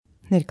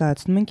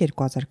Ներկայացնում ենք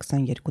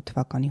 2022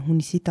 թվականի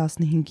հունիսի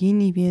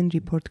 15-ին EVN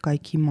Report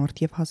կայքի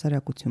մարդ եւ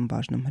հասարակություն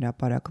բաժնում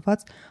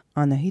հրապարակված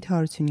Անահիտ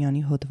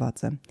Հարությունյանի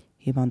հոդվածը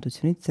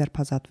Հիվանդությունից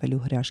ձերբազատվելու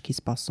հրաշքի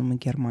սպասումը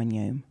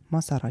Գերմանիայում,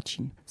 մաս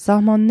առաջին։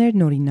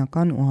 Սահմաններն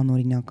օրինական ու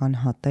անօրինական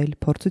հատել,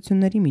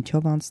 փորձությունների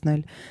միջով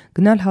անցնել,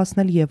 գնալ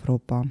հասնել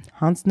Եվրոպա,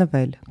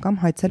 հանձնվել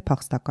կամ հայցել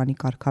փախստականի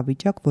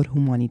կարգավիճակ, որ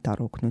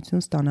հումանիտար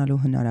օգնություն ստանալու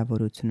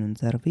հնարավորություն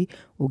ընձեռվի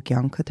ու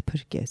կյանքդ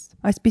փրկես։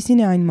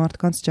 Այսպիսին է այն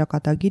մարդկանց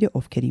ճակատագիրը,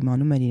 ովքեր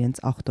իմանում են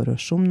իրենց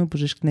ախտորոշումն ու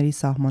բժիշկների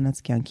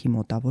սահմանած կյանքի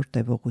մոտավոր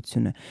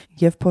տևողությունը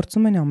եւ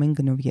փորձում են ամեն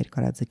գնով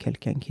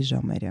երկարաձգել կյանքի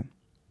ժամերը։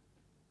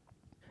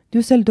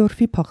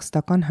 Դյուսելդորֆի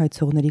փախստական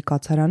հայցողների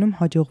կացարանում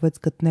հաջողվեց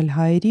գտնել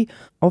հայերի,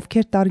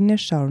 ովքեր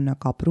տարիներ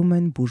շարունակ ապրում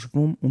են,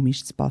 բուժվում ու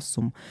միշտ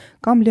սպասում,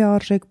 կամ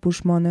լիարժեք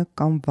բուժմանը,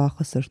 կամ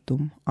վախը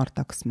սրտում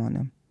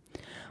արտաքսմանը։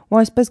 Ու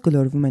այսպես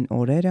գլորվում են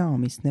օրերը,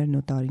 ամիսներն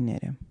ու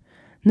տարիները։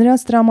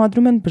 Նրանց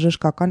տրամադրում են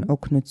բժշկական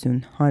օգնություն,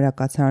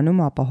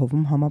 հանրակացարանում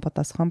ապահովում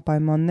համապատասխան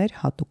պայմաններ,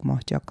 հատուկ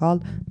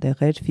մահճակալ,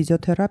 տեղեր,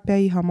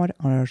 ֆիզիոթերապիայի համար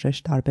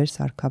անհրաժեշտ տարբեր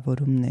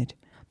սարքավորումներ։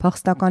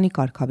 Փախստականի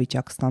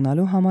կարգավիճակ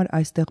ստանալու համար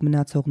այստեղ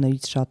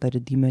մնացողներից շատերը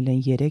դիմել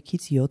են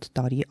 3-ից 7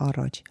 տարի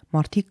առաջ։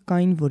 Մարդիկ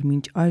կային, որ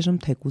մինչ այժմ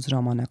թեկուզ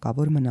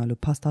ժամանակավոր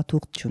մնալու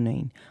փաստաթուղթ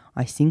չունեին,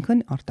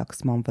 այսինքն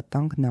արտաքսման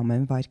վտանգն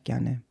ամեն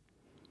վայրկյան է։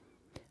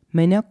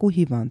 Մենակ ու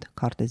հիվանդ,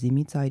 քարտեզի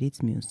մի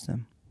ծայրից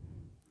մյուսը։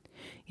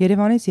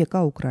 Երևանից եկա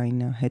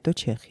Ուկրաինա, հետո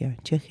Չեխիա,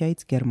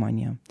 Չեխիայից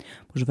Գերմանիա։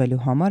 Բուժվելու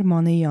համար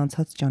Մանեի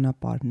անցած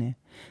ճանապարհն է։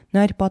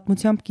 Նա իր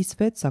պատմությամբ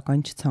կիսվեց,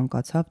 սակայն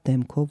չցանկացավ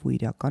դեմքով ու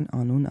իրական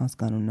անուն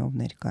ազգանունով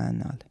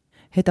ներկայանալ։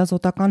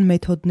 Հետազոտական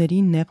մեթոդների,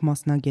 նեղ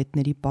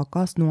մասնագետների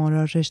պակասն ու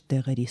անհրաժեշտ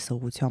դեղերի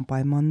սղության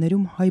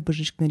պայմաններում հայ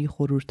բժիշկների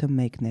խորհուրդը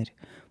մեկն էր՝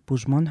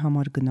 բուժման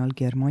համար գնալ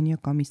Գերմանիա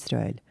կամ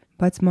Իսրայել,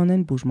 բայց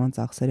Մանեն բուժման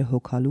ծախսերը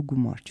հոգալու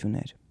գումար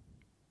չուներ։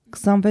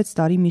 26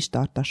 տարի միշտ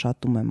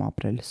արտաշատում եմ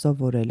ապրել,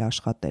 սովորել,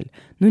 աշխատել,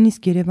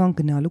 նույնիսկ Երևան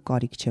գնալու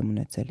կարիք չեմ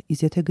ունեցել,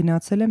 իսկ եթե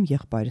գնացել եմ,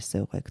 եղբայրս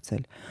է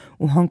ուղեկցել,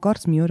 ու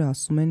հանկարծ մի օր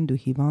ասում են դու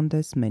հիվանդ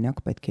ես,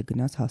 մենակ պետք է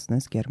գնաս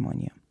հասնես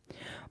Գերմանիա։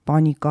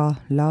 Պանիկա,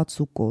 լաց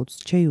ու կոծ,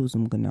 չէի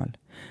ուզում գնալ։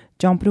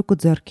 Ճամպրուկը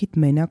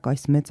ձեռքիդ մենակ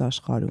այս մեծ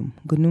աշխարհում,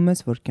 գնում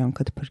ես, որ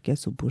կյանքդ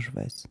փրկես ու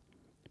բուժվես։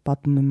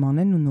 Պատմում է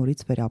Մանեն ու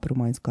նորից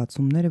վերապրում այն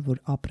զգացումները,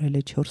 որ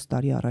ապրել է 4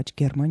 տարի առաջ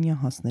Գերմանիա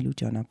հասնելու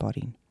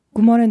ճանապարհին։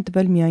 Գումար են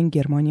տվել միայն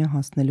Գերմանիա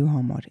հասնելու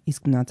համար,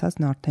 իսկ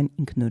մնացածն արդեն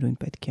ինքնուրույն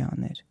պետք է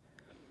աներ։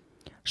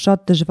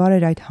 Շատ դժվար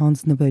էր այդ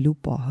հանձնվելու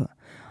պահը։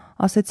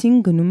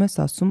 Ասեցին գնում ես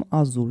ասում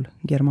Ազուլ,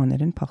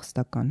 գերմաներեն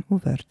փախստական ու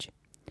վերջ։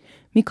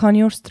 Մի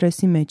քանի օր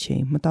ստրեսի մեջ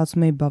էի,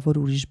 մտածում էի, բա որ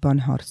ուրիշ բան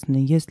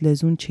հարցնեն, ես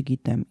լեզուն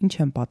չգիտեմ, ինչ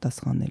եմ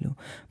պատասխանելու,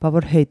 բա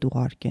որ հետ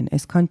ուղարկեն,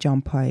 այսքան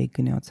ճամփա էի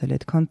գնացել,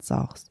 այդքան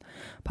ծախս։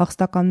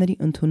 Փախստականների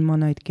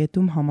ընդունման այդ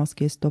կետում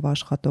համազգեստով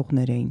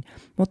աշխատողներ էին։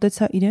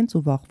 Մոտեցա իրենց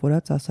ու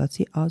վախվորած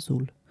ասացի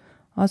Ազուլ։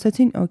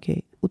 Ասեցին օքեյ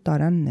ու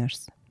տարան ներս։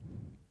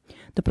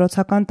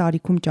 Դպրոցական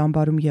տարիքում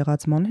ճամբարում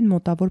եղած Մանեն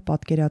մոտավոր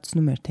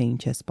պատկերացնում էր, թե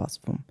ինչ է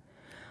սպասվում։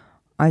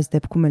 Այս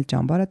դեպքում էլ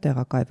ճամբարը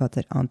տեղակայված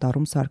էր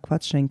անտառում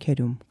սարքված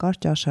շենքերում,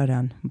 կար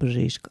ճաշարան,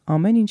 բժիշկ,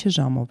 ամեն ինչը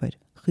ժամով էր,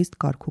 խիստ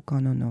կարգ ու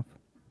կանոնով։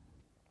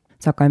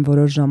 Սակայն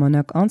որոշ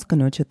ժամանակ անց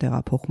կնոջը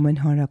տեղափոխում են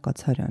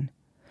հանրակացարան։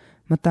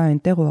 Մտա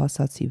այնտեղ ու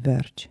ասացի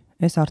վերջ,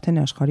 այս արդեն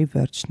աշխարհի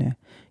վերջն է,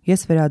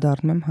 ես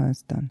վերադառնում եմ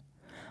Հայաստան։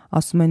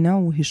 Ասում է նա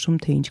ու հիշում,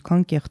 թե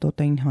ինչքան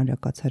կեղտոտ էին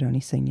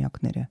հանրակացարանի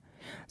սենյակները։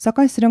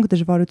 Սակայն սրանք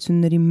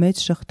դժվարությունների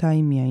մեջ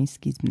շղթայի միայն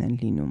սկիզբն են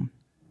լինում։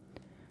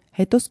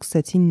 Հետո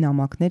սկսեցին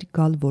նամակներ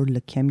գալ, որ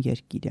լքեմ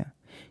երկիրը։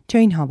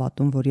 Չէին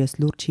հավատում, որ ես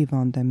լուրջ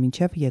հիվանդ եմ,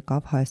 մինչև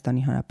եկավ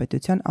Հայաստանի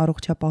Հանրապետության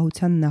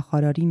առողջապահության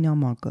նախարարի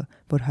նամակը,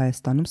 որ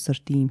Հայաստանում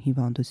սրտի իմ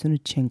հիվանդությունը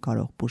չեն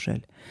կարող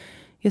բուժել։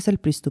 Ես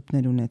էլ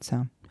պրիստուպներ ունեցա։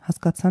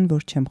 Հասկացան,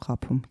 որ չեմ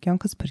խաբում,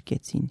 կյանքս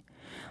փրկեցին։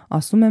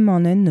 Ասում է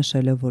Մանեն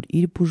նշելով, որ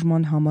իր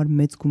բուժման համար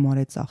մեծ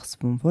գումար է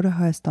ծախսվում, որը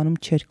Հայաստանում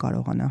չէր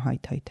կարողանա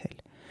հայթայթել։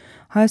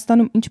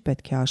 Հայաստանում ինչ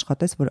պետք է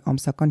աշխատես, որ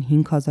ամսական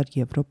 5000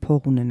 եվրո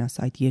փող ունենաս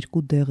այդ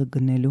երկու դեղը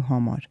գնելու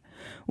համար,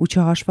 ու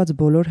չհաշված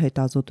բոլոր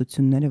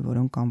հետազոտությունները,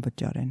 որոնք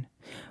անվճար են։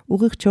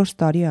 Ուղիղ 4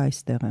 տարի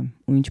այստեղ եմ,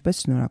 ու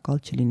ինչպես շնորհակալ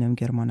չլինեմ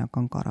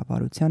գերմանական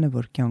կառավարությանը,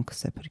 որ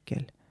կյանքս է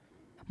փրկել։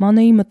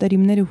 Մանեի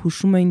մտերիմները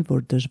հուշում էին,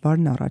 որ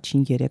դժվարն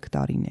առաջին 3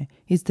 տարին է,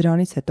 իսկ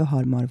դրանից հետո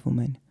հարմարվում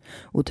են։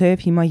 Ու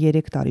թեև հիմա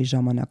 3 տարի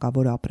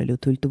ժամանակավոր ապրելու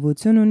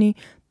թույլտվություն ունի,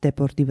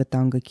 դեպորտի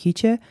վտանգը քիչ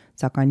է,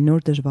 սակայն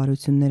նոր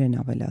դժվարություններ են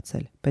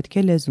ավելացել։ Պետք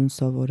է լեզուն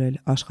սովորել,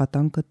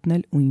 աշխատանք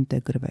գտնել ու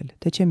ինտեգրվել,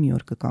 թե չէ մի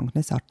օր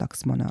կկանգնես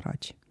արտաքսման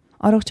առաջ։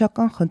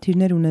 Առողջական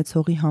խնդիրներ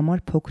ունեցողի համար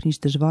փոքր-ինչ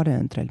դժվար է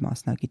ընտրել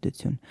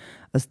մասնագիտություն։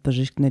 Ըստ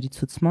բժիշկների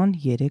ցուցման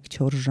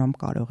 3-4 ժամ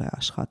կարող է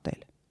աշխատել։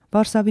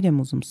 Վարշավիր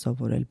եմ ուզում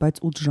սովորել, բայց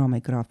 8 ժամ է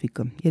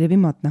գրաֆիկը։ Երևի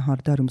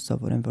մատնահարդարում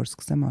սովորեմ, որ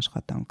սկսեմ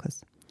աշխատանքս։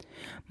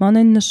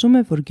 Մանեն նշում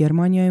է, որ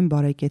Գերմանիայում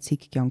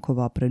բարեկեցիկ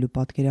կյանքով ապրելու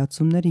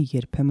պատկերացումները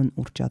երբեմն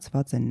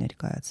ուռճացված են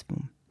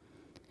ներկայացվում։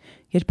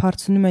 Երբ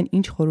հարցնում են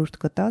ինչ խորհուրդ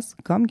կտաս,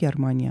 կամ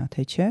Գերմանիա,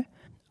 թե չէ,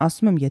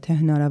 ասում եմ, եթե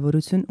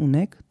հնարավորություն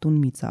ունեք, տուն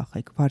մի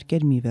ծախեք,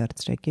 վարկեր մի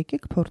վերցրեք,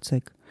 եկեք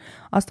փորձեք։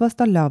 Աստված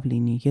տա լավ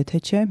լինի,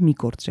 եթե չէ, մի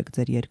կորցրեք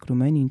ձեր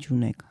երկրում ինչ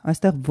ունեք։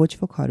 Այստեղ ոչ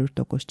ոք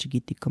 100%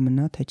 չգիտի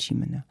կմնա թե չի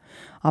մնա։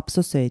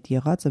 Ափսոս է այդ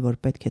եղածը, որ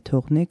պետք է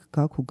թողնեք,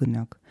 գաք ու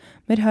գնաք։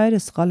 Մեր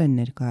հայերը սխալ են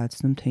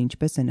ներկայացնում, թե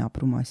ինչպես են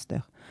ապրում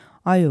այստեղ։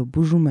 Այո,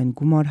 բուժում են,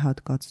 գումար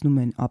հատկացնում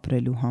են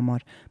ապրելու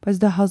համար,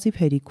 բայց դա հազիվ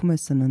հերիքում է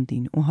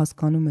սննդին ու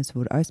հասկանում ես,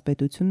 որ այս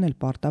պետությունն էլ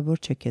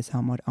պարտավոր չէ քեզ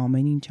համար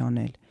ամեն ինչ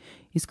անել։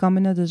 Իսկ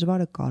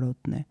ամենադժվարը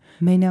կարոտն է։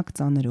 Մենակ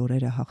ծանր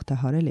օրերը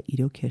հաղթահարելը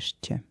իրոք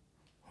հեշտ չէ։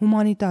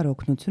 Հումանիտար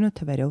օգնությունը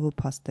թվերով ու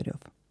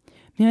փաստերով։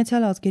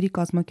 Միացյալ Ազգերի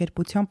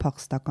կազմակերպության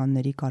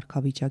փախստականների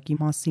կարգավիճակի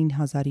մասին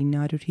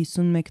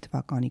 1951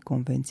 թվականի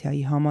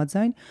կոնվենցիայի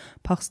համաձայն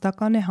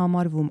փախստական է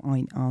համարվում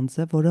այն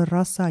անձը, որը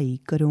ռասայի,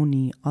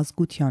 կրոնի,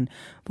 ազգության,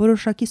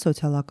 որոշակի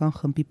սոցիալական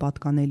խմբի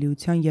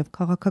պատկանելիության եւ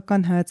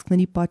քաղաքական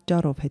հայացքների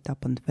պատճառով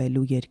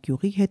հետապնդվելու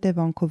երկյուղի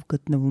հետևանքով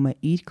գտնվում է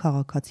իր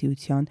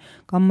քաղաքացիության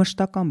կամ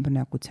մշտական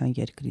բնակության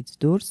երկրից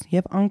դուրս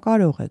եւ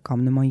անկարող է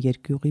կամ նման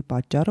երկյուղի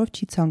պատճառով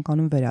չի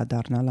ցանկանում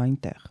վերադառնալ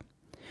այնտեղ։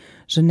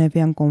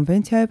 Ժնևյան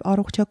կոնվենցիայով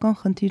առողջական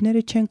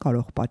խնդիրները չեն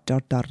կարող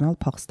պատճառ դառնալ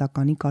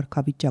փախստականի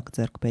կարգավիճակ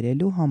ձեռք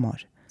բերելու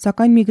համար։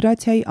 Սակայն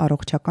միգրացիայի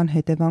առողջական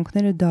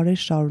հետևանքները դարեր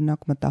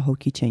շարունակ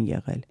մտահոգիչ են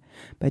եղել։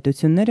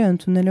 Պետությունները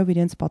ընդունելով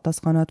իրենց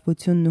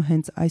պատասխանատվությունն ու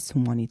հենց այս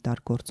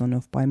հումանիտար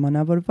գործոնով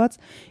պայմանավորված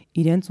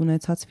իրենց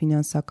ունեցած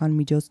ֆինանսական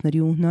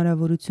միջոցների ու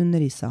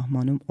հնարավորությունների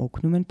սահմանում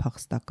օգնում են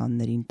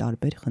փախստականներին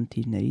տարբեր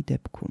խնդիրների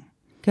դեպքում։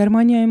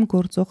 Գերմանիայում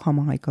գործող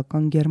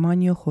համահայկական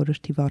Գերմանիա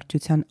խորհրդի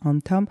վարչության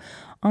անդամ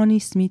Անի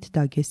Սմիթ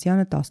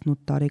Դագեսյանը 18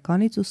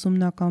 տարեկանից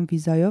ուսումնական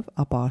վիզայով,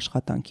 ապա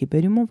աշխատանքի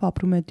բերումով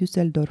ապրում է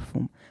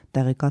Դյուսելդորֆում,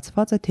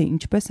 տեղեկացված է, թե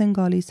ինչպես են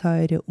գալիս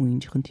հայերը ու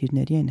ինչ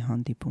խնդիրների են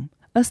հանդիպում։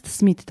 Ըստ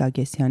Սմիթ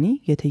Դագեսյանի,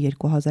 եթե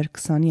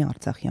 2020-ի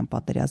Արցախյան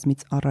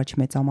պատերազմից առաջ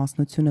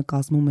մեծամասնությունը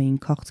կազմում էին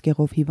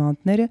քաղցկեղով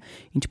հիվանդները,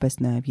 ինչպես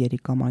նաև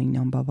երիկամային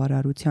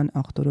անբավարարության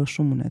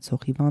ախտորոշում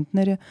ունեցող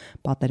հիվանդները,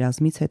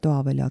 պատերազմից հետո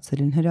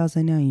ավելացել են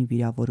հրազենային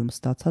վիրավորում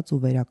ստացած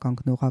ու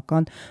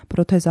վերականգնողական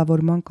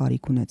պրոթեզավորման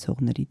կարիք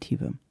ունեցողների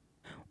թիվը։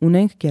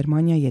 Ունենք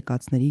Գերմանիա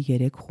եկածների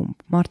 3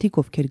 խումբ։ Մարդիկ,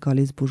 ովքեր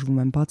գալիս բուժվում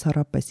են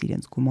բացառապես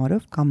իրենց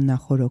գումարով կամ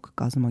նախորոք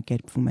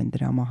կազմակերպվում են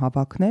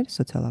դրամահավաքներ,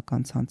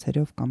 սոցիալական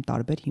ցանցերով կամ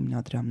տարբեր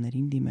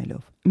հիմնադրամներին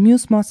դիմելով։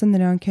 Մյուս մասը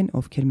նրանք են,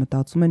 ովքեր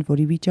մտածում են, որ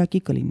ի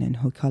վիճակի կլինեն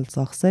հոգալ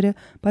ծախսերը,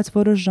 բայց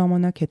որոշ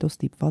ժամանակ հետո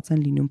ստիպված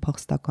են լինում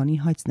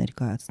փախստականի հայց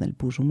ներկայացնել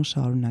բուժումը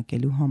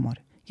շարունակելու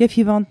համար։ Եվ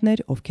հիվանդներ,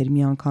 ովքեր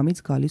միանգամից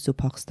գալիս ու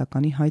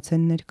փախստականի հայց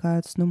են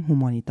ներկայացնում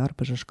հումանիտար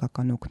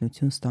բժշկական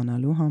օգնություն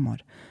ստանալու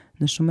համար,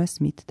 նշում է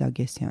Սմիթ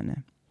Դագեսյանը։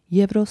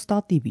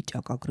 Եվրոստատի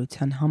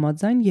վիճակագրության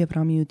համաձայն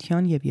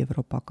Եվրամիության եւ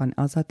Եվրոպական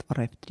ազատ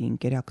առևտրի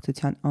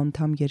ընկերակցության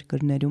անդամ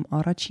երկրներում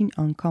առաջին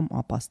անգամ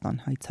ապաստան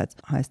հայցած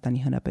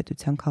Հայաստանի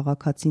Հանրապետության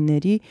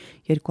քաղաքացիների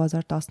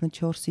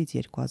 2014-ից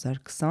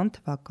 2020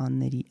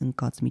 թվականների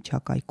ընկած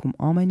միջակայքում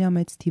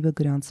ամենամեծ թիվը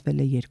գրանցվել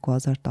է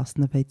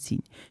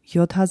 2016-ին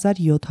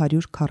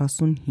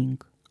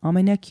 7745,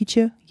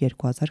 ամենակիչը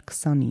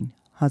 2020-ին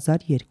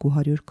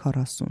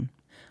 1240։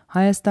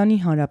 Հայաստանի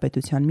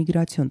Հանրապետության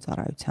միգրացիոն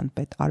ծառայության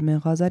պետ Արմեն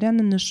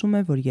Ղազարյանը նշում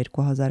է, որ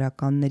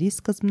 2000-ականների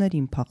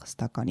սկզբներին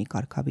փախստականի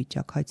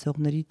կարգավիճակ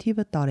հայցողների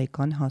թիվը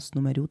տարեկան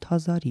հասնում էր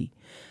 8000-ի,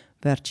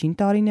 վերջին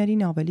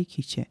տարիներին ավելի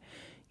քիչ է՝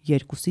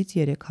 2-ից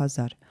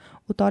 3000,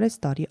 ու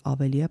տարեցտարի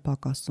ավելի է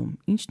պակասում,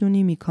 ինչն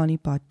ունի մի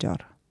քանի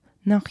պատճառ։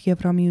 Նախ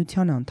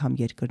Եվրամիության անդամ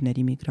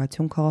երկրների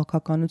միգրացիոն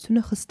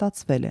քաղաքականությունը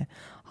խստացվել է,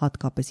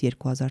 հատկապես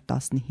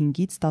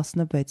 2015-ից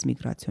 16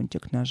 միգրացիոն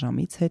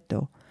ճգնաժամից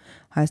հետո։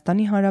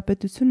 Հայաստանի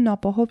Հանրապետությունն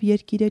ապահով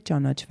երկիր է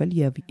ճանաչվել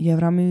եւ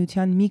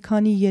Եվրամիության մի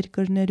քանի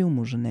երկրներում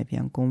ու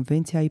Ժնևյան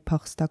կոնվենցիայի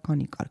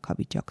փախստականի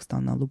կարգավիճակ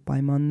ստանալու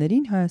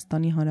պայմաններին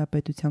Հայաստանի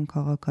Հանրապետության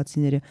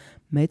քաղաքացիները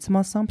մեծ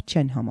մասամբ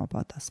չեն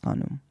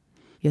համապատասխանում։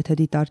 Եթե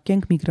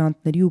դիտարկենք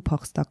միգրանտների ու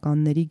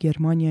փախստականների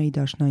Գերմանիայի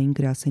դաշնային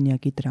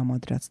գրասենյակի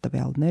տրամադրած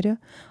տվյալները,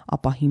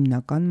 ապա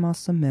հիմնական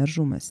մասը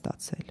մերժում է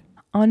ստացել։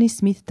 Անի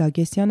Սմիթ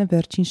Դագեսյանը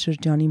վերջին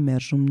շրջանի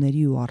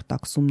մերժումների ու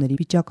արտաքսումների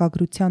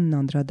վիճակագրությանն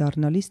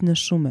անդրադառնալիս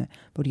նշում է,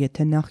 որ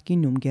եթե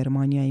նախկինում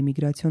Գերմանիայի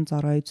միգրացիոն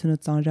ծառայությունը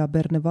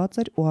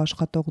ծանրաբեռնված էր ու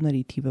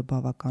աշխատողների թիվը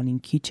բավականին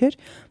քիչ էր,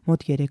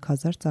 մոտ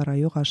 3000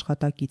 ծառայող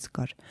աշխատակից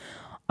կար,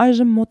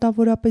 այժմ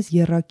մոտավորապես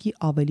եռակի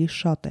ավելի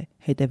շատ է։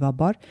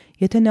 Հետևաբար,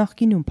 եթե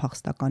նախկինում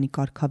փախստականի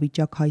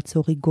կարգավիճակ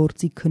հայցողի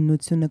գործի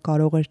քննությունը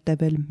կարող էր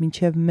տևել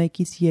մինչև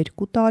 1-ից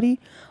 2 տարի,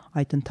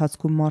 այդ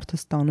ընթացքում մարդը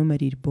ստանում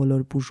էր իր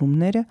բոլոր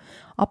բուժումները,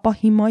 ապա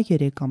հիմա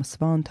 3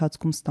 ամսվա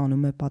ընթացքում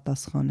ստանում է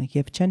պատասխանը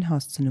եւ չեն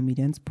հասցնում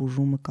իրենց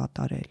բուժումը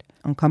կատարել։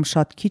 Անգամ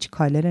շատ քիչ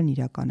քայլեր են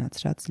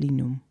իրականացրած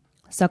լինում։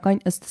 Սակայն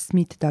ըստ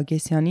Սմիթ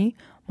Դագեսյանի,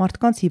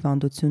 մարդկանց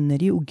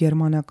հիվանդությունների ու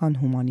գերմանական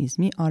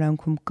հումանիզմի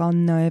արանքում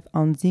կան նաև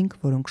անձինք,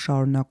 որոնք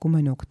շարունակում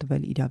են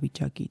օգտվել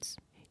իրավիճակից։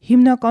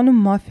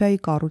 Հիմնականում մաֆիայի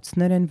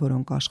կառույցներ են,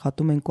 որոնք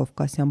աշխատում են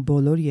Կովկասյան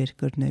բոլոր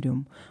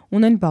երկրներում,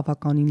 ունեն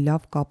բավականին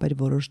լավ կապեր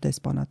որոշ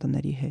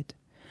դեսպանատների հետ։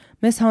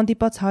 Մեզ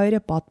հանդիպած հայերը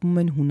պատմում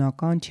են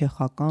հունական,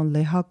 չեխական,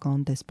 լեհական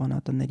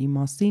դեսպանատների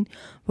մասին,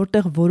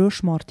 որտեղ որոշ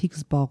մարդիկ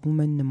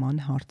զբաղվում են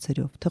նման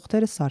հարցերով,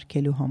 թղթերը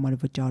սարքելու համար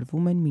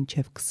վճարվում են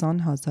մինչև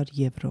 20,000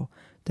 եվրո,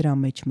 Դրա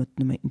մեջ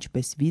մտնում է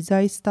ինչպես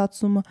վիզայի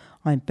ստացումը,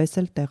 այնպես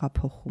էլ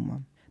տեղափոխումը։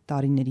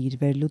 Տարիների իր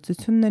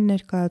վերլուծությունն է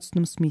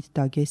ներկայացնում Սմիթ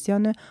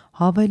Դագեսյանը,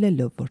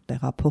 հավելելով, որ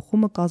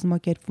տեղափոխումը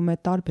կազմակերպվում է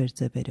տարբեր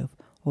ձևերով։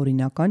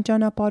 Օրինական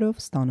ճանապարհով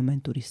ստանում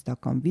են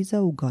տուրիստական վիզա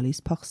ու գալիս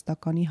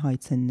փախստականի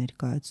հայց են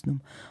ներկայացնում։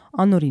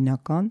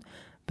 Անօրինական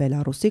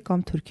Բելարուսի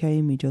կամ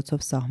Թուրքիայի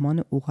միջոցով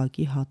սահմանը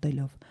ուղղակի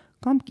հատելով,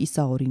 կամ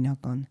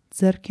կիսաօրինական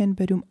ձեռք են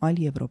բերում այլ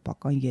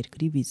եվրոպական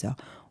երկրի վիզա,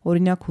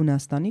 օրինակ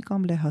Հունաստանի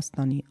կամ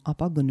Լեհաստանի,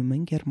 ապա գնում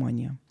են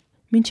Գերմանիա։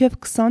 Մինչև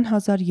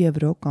 20,000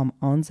 եվրո կամ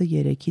անձը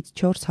 3-ից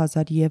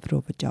 4,000 եվրո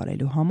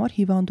վճարելու համար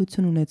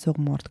հիվանդություն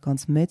ունեցող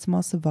մարդկանց մեծ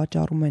մասը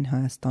վաճառում են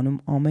Հայաստանում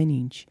ամեն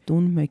ինչ՝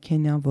 տուն,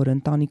 մեքենա, որ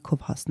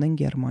ընտանիքով հասնեն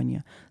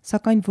Գերմանիա,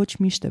 սակայն ոչ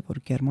միշտ է,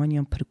 որ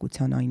Գերմանիան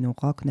փրկության այն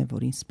օղակն է,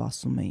 որին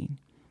սպասում էին։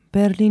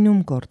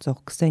 Բերլինում գործող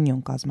Քսենիոն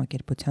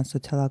կազմակերպության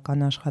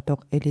սոցիալական աշխատող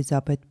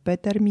Էլիզաբետ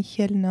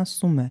Պետերմիխելն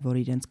ասում է, որ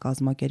իրենց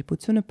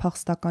կազմակերպությունը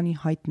փախստականի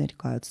հայտ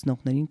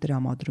ներկայացնողներին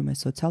տրամադրում է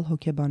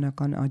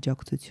սոցիալ-հոգեբանական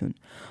աջակցություն,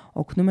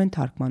 օգնում են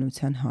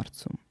թարգմանության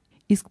հարցում։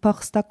 Իսկ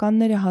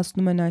փախստականները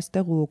հասնում են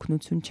այստեղ ու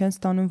օգնություն չեն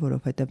ստանում,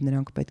 որովհետև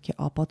նրանք պետք է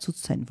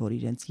ապացուցեն, որ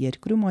իրենց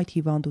երկրում այդ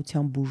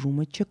հիվանդության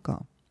բուժումը չկա։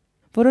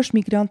 Որոշ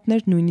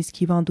միգրանտներ նույնիսկ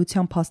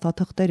հիվանդության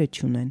փաստաթղթերը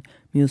չունեն,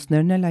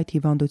 մյուսներն էլ այդ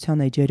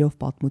հիվանդության էջերով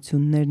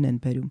պատմություններն են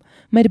բերում։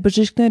 Մեր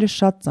բժիշկները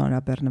շատ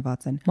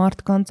ծանրաբեռնված են,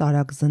 մարդկանց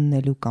արագ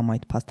զննելու կամ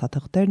այդ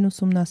փաստաթղթերն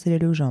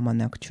ուսումնասիրելու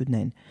ժամանակ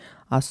չունեն,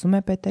 ասում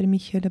է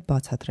Պետերմիխելը,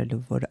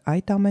 բացատրելով, որ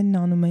այդ ամենն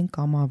անում են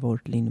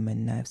կամավոր, լինում են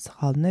նաև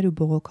սխալներ ու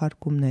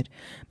բողոքարկումներ,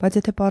 բայց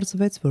եթե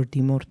պարզվեց, որ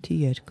դիմորդի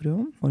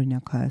երկրում,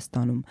 օրինակ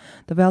Հայաստանում,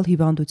 տվյալ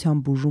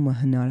հիվանդության բուժումը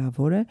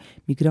հնարավոր է,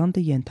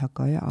 միգրանտը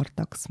ենթակա է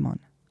արտաքսման։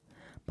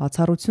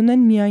 Բացառություն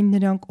են միայն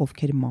նրանք,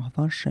 ովքեր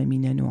մահվան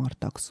շեմին են ու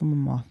արտաքսումը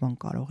մահվան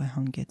կարող է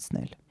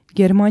հանգեցնել։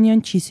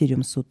 Գերմանիան չի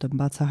սիրում սուտը,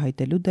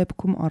 բացահայտելու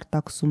դեպքում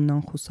արտաքսումն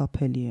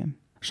անխուսափելի է։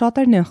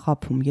 Շատերն են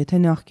խաբում, եթե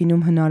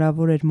նախկինում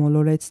հնարավոր էր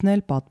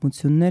մոլորեցնել,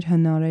 պատմություններ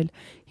հնարել,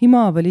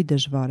 հիմա ավելի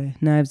դժվար է։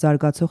 Նաև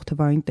զարգացող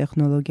թվային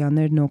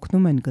տեխնոլոգիաներն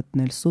օգնում են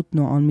գտնել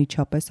սուտն ու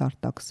անմիջապես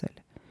արտաքսել։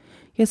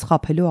 Ես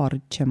խաբելու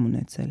առիթ չեմ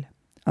ունեցել,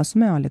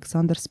 ասում է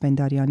Ալեքսանդր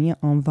Սպենդարյանի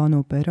անվան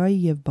օպերայի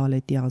և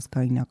բալետի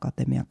ազգային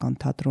ակադեմիական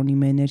թատրոնի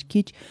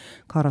մեներքիչ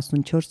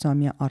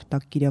 44-ամյա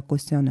Արտակ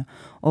Կիրակոսյանը,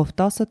 ով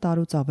 10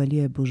 տարուց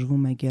ավելի է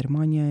բուժվում է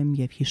Գերմանիայում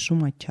և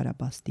հիշում այդ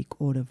չարաբաստիկ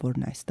օրը,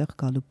 որն այստեղ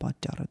գալու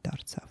պատճառը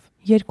դարձավ։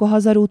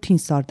 2008-ին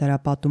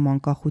Սարդարապատում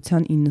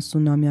անկախության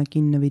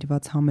 90-ամյակին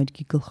նվիրված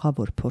համերգի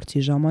գլխավոր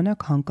փորձի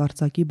ժամանակ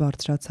հանկարծակի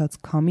բարձրացած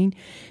քամին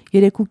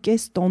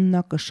 3,5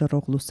 տոննա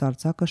կշռող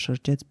լուսարձակը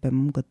շրջեց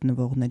բեմում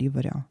գտնվողների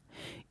վրա։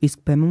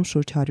 Իսկ բեմում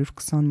շուրջ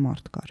 120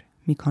 մարդ կար։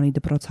 Մի քանի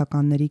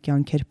դպրոցականների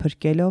կյանքեր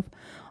փրկելով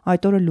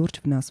այդ օրը լուրջ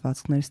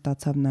վնասվածքներ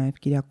ստացավ նաև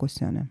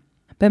Կիրակոսյանը։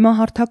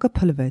 Բեմահարթակը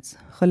փլվեց,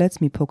 խլեց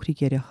մի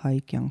փոքրիկ երեխայի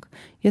կյանք։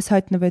 Ես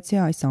հայտնվեցի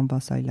այս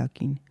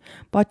ամբասայլակին։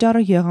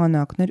 Պատճառը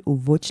եղանակներ ու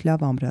ոչ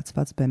լավ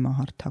ամրացված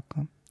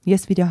բեմահարթակը։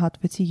 Ես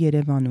վիրահատվեցի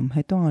Երևանում,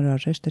 հետո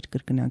անհրաժեշտ էր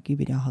կրկնակի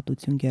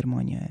վիրահատություն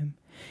Գերմանիայում։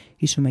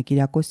 Հիշում է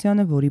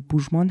Կիրակոսյանը, որի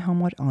բուժման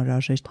համար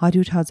անհրաժեշտ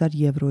 100,000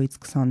 եվրոից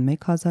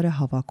 21,000-ը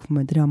հավաքվում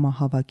է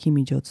դրամահավաքի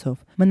միջոցով։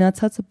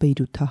 Մնացածը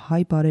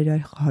բեյրութահայ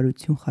բարերար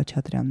Հարություն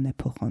Խաչատրյանն է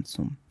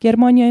փոխանցում։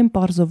 Գերմանիայում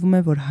պարզվում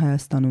է, որ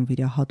Հայաստանում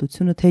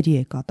վիրահատությունը թերի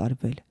է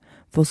կատարվել։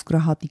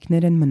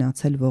 Ոսկրահատիկներ են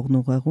մնացել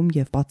ողնուղեղում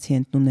և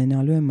պացիենտն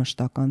ունենալու է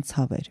մշտական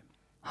ցավեր։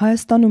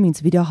 Հայաստանում ինձ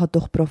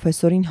վիրահատող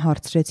պրոֆեսորին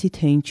հարցրեցի,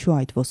 թե ինչու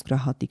այդ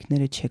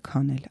ոսկրահատիկները չեք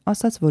հանել,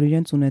 ասաց, որ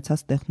իրենց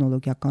ունեցած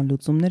տեխնոլոգիական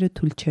լուծումները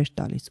թույլ չէր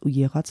տալիս ու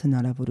եղած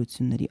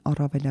հնարավորությունների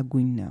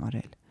առավելագույնն է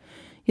արել։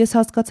 Ես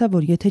հասկացա,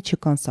 որ եթե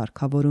չկան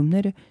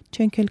սարքավորումները,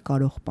 չենք էլ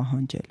կարող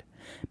պահանջել։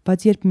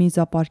 Բայց երբ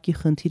միզապարկի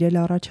խնդիր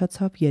էլ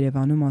առաջացավ,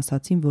 Երևանում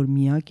ասացին, որ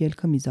միակ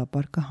ելքը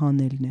միզապարկը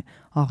հանելն է,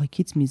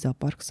 աղիքից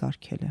միզապարկ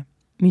սարքելը։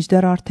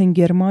 Մինչդեռ արդեն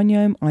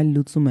Գերմանիայում այլ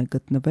լուծում է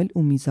գտնվել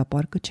ու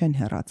միզապարկը չեն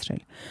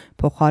հեռացրել։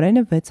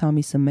 Փոխարենը 6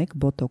 ամիսը 1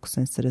 բոտոքս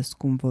են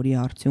սրսկում, որի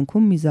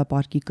արդյունքում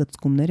միզապարկի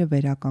կծկումները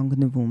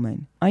վերականգնվում են։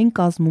 Այն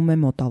կազմում է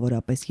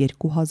մոտավորապես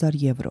 2,000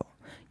 եվրո։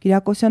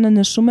 Կիրակոսյանը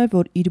նշում է,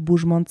 որ իր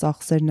բուժման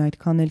ծախսերն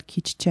այդքան էլ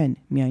քիչ չեն,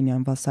 միայն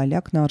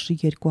անվասայլակն արժի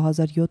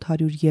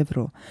 2700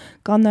 եվրո։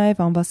 Կա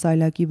նաև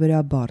անվասայլակի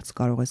վրա բարձ,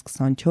 կարող ես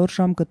 24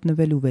 ժամ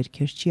գտնվել ու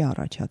վերքեր չի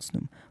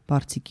առաջացնում։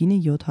 Բարձիկինը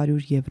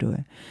 700 եվրո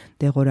է։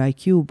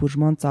 Դեղորայքի ու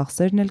բուժման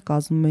ծախսերն էլ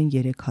կազմում են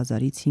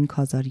 3000-ից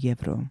 5000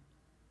 եվրո։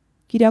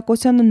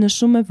 Կիրակոսյանը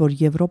նշում է, որ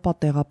Եվրոպա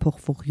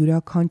տեղափոխվող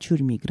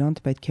յուրաքանչյուր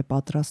միգրանտ պետք է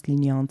պատրաստ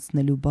լինի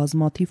անցնելու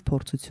բազմաթիվ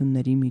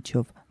փորձությունների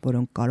միջով,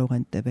 որոնք կարող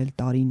են տևել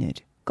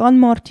տարիներ։ Կան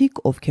մարդիկ,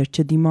 ովքեր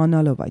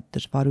չդիմանալով այդ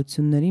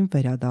դժվարություններին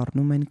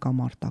վերադառնում են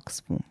կամ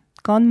արտաքսվում։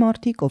 Կան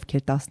մարդիկ,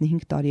 ովքեր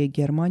 15 տարի է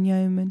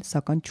Գերմանիայում են,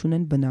 սակայն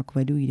չունեն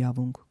բնակվելու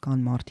իրավունք։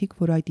 Կան մարդիկ,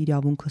 որ այդ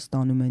իրավունքը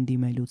ստանում են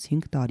դիմելուց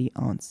 5 տարի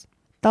անց։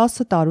 10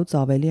 տարուց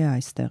ավելի է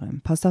այստեղ եմ,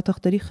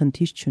 փաստաթղթերի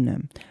խնդիր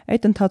չունեմ։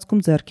 Այդ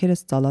ընթացքում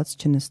ձեռքերս ծալած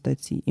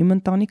չնստեցի, իմ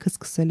ընտանիքը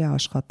սկսել է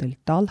աշխատել,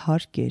 տալ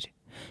հարկ էր։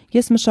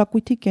 Ես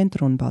մշակույթի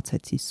կենտրոն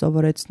բացեցի,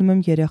 սովորեցնում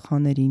եմ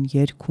երեխաներին,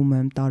 երգում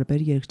եմ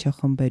տարբեր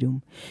երգչախմբերում։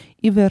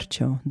 Ի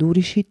վերջո, դու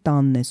ուրիշի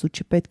տանն ես ու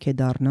չպետք է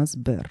դառնաս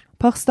բեռ։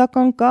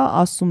 Փախստական կա,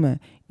 ասում է,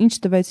 ինչ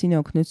տվեցին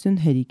օգնություն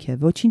հերիք է,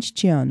 ոչինչ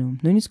չի անում,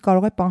 նույնիսկ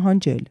կարող է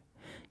պահանջել։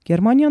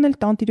 Գերմանիան էլ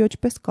տանտիրոջ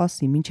պես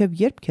կասի, մինչև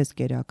երբ քեզ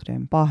կերակրեմ,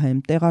 պահեմ,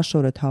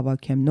 տեղաշորդ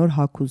հավաքեմ, նոր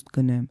հագուստ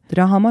գնեմ։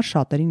 Դրա համար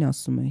շատերին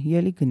ասում է՝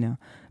 ելի գնա,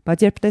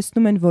 բայց երբ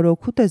տեսնում են, որ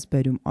օգուտ ես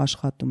բերում,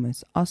 աշխատում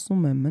ես,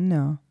 ասում եմ՝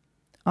 մնա։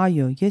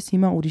 Այո, ես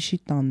հիմա ուրիշի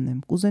տանն եմ,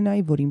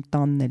 կուզենայի, որ իմ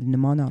տանն էլ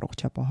նման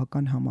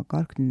առողջապահական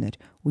համակարգ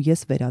լիներ ու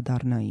ես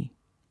վերադառնայի։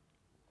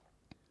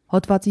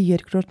 Հոդվածի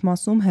երկրորդ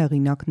մասում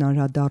հեղինակն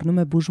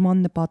անդրադառնում է բուժման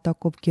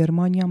նպատակով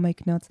Գերմանիա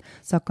մեկնած,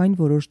 սակայն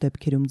որոշ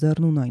դեպքերում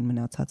ձեռնունայն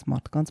մնացած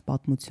մարդկանց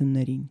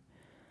պատմություններին։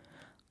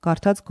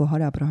 Կարդաց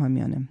Գոհար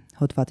Աբրահամյանը։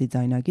 Հոդվածի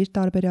ձայնագիր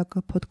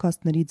տարբերակը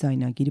Փոդքասթների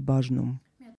ձայնագիր բաժնում։